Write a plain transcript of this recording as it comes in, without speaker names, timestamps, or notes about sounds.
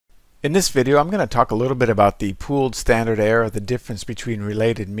In this video, I'm going to talk a little bit about the pooled standard error, the difference between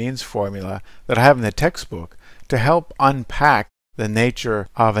related means formula that I have in the textbook to help unpack the nature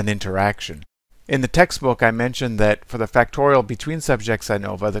of an interaction. In the textbook, I mentioned that for the factorial between subjects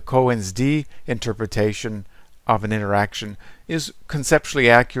ANOVA, the Cohen's d interpretation of an interaction is conceptually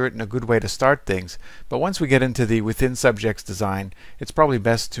accurate and a good way to start things. But once we get into the within subjects design, it's probably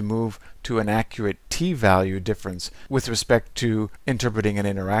best to move to an accurate t-value difference with respect to interpreting an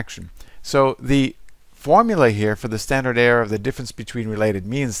interaction. So the formula here for the standard error of the difference between related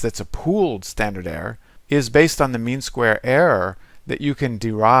means, that's a pooled standard error, is based on the mean square error that you can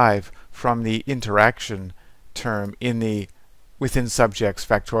derive from the interaction term in the within subjects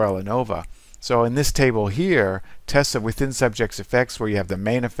factorial ANOVA. So in this table here, tests of within subjects effects where you have the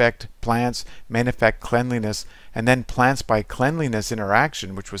main effect, plants, main effect, cleanliness, and then plants by cleanliness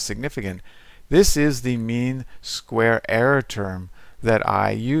interaction, which was significant. This is the mean square error term that I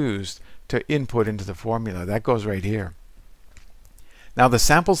used to input into the formula. That goes right here. Now the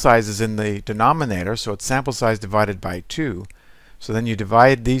sample size is in the denominator, so it's sample size divided by 2. So then you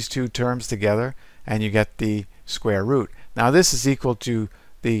divide these two terms together and you get the square root. Now this is equal to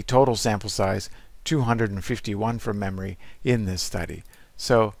the total sample size, 251 from memory in this study.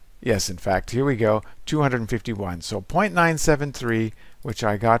 So yes, in fact, here we go, 251. So 0.973, which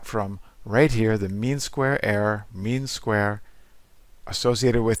I got from right here, the mean square error, mean square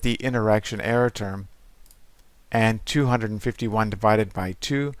associated with the interaction error term, and 251 divided by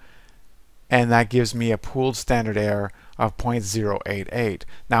 2, and that gives me a pooled standard error of 0.088.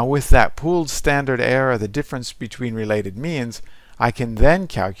 Now with that pooled standard error, the difference between related means, I can then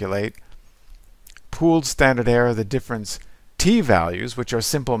calculate pooled standard error, the difference t-values, which are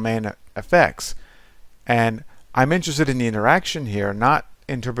simple main effects. And I'm interested in the interaction here, not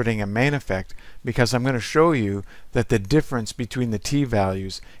interpreting a main effect, because I'm going to show you that the difference between the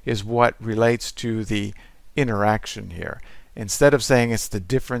t-values is what relates to the interaction here. Instead of saying it's the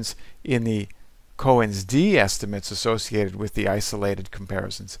difference in the Cohen's d estimates associated with the isolated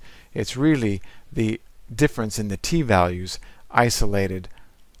comparisons, it's really the difference in the t-values isolated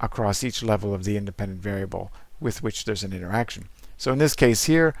across each level of the independent variable with which there's an interaction. So in this case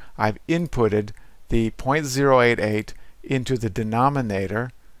here, I've inputted the 0.088 into the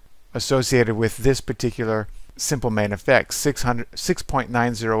denominator associated with this particular simple main effect,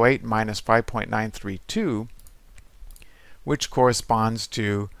 6.908 minus 5.932, which corresponds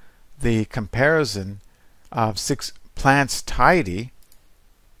to the comparison of 6 plants tidy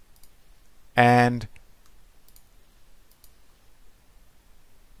and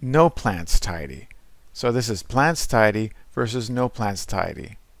no plants tidy. So this is plants tidy versus no plants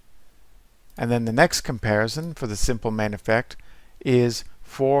tidy. And then the next comparison for the simple main effect is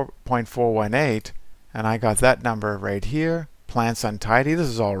 4.418, and I got that number right here, plants untidy. This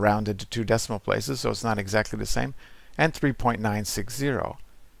is all rounded to 2 decimal places, so it's not exactly the same, and 3.960.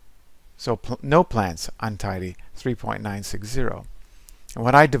 So no plants untidy, 3.960. And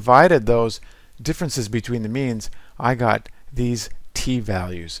when I divided those differences between the means, I got these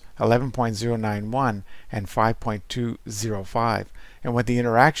t-values, 11.091 and 5.205. And what the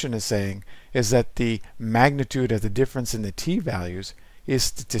interaction is saying is that the magnitude of the difference in the t-values is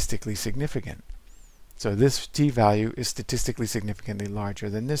statistically significant. So this t-value is statistically significantly larger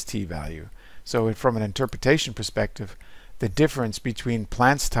than this t-value. So from an interpretation perspective, the difference between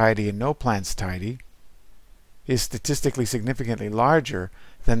plants tidy and no plants tidy is statistically significantly larger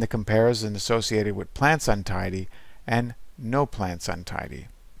than the comparison associated with plants untidy and no plants untidy.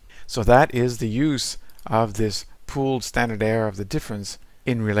 So that is the use of this pooled standard error of the difference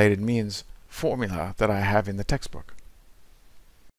in related means formula that I have in the textbook.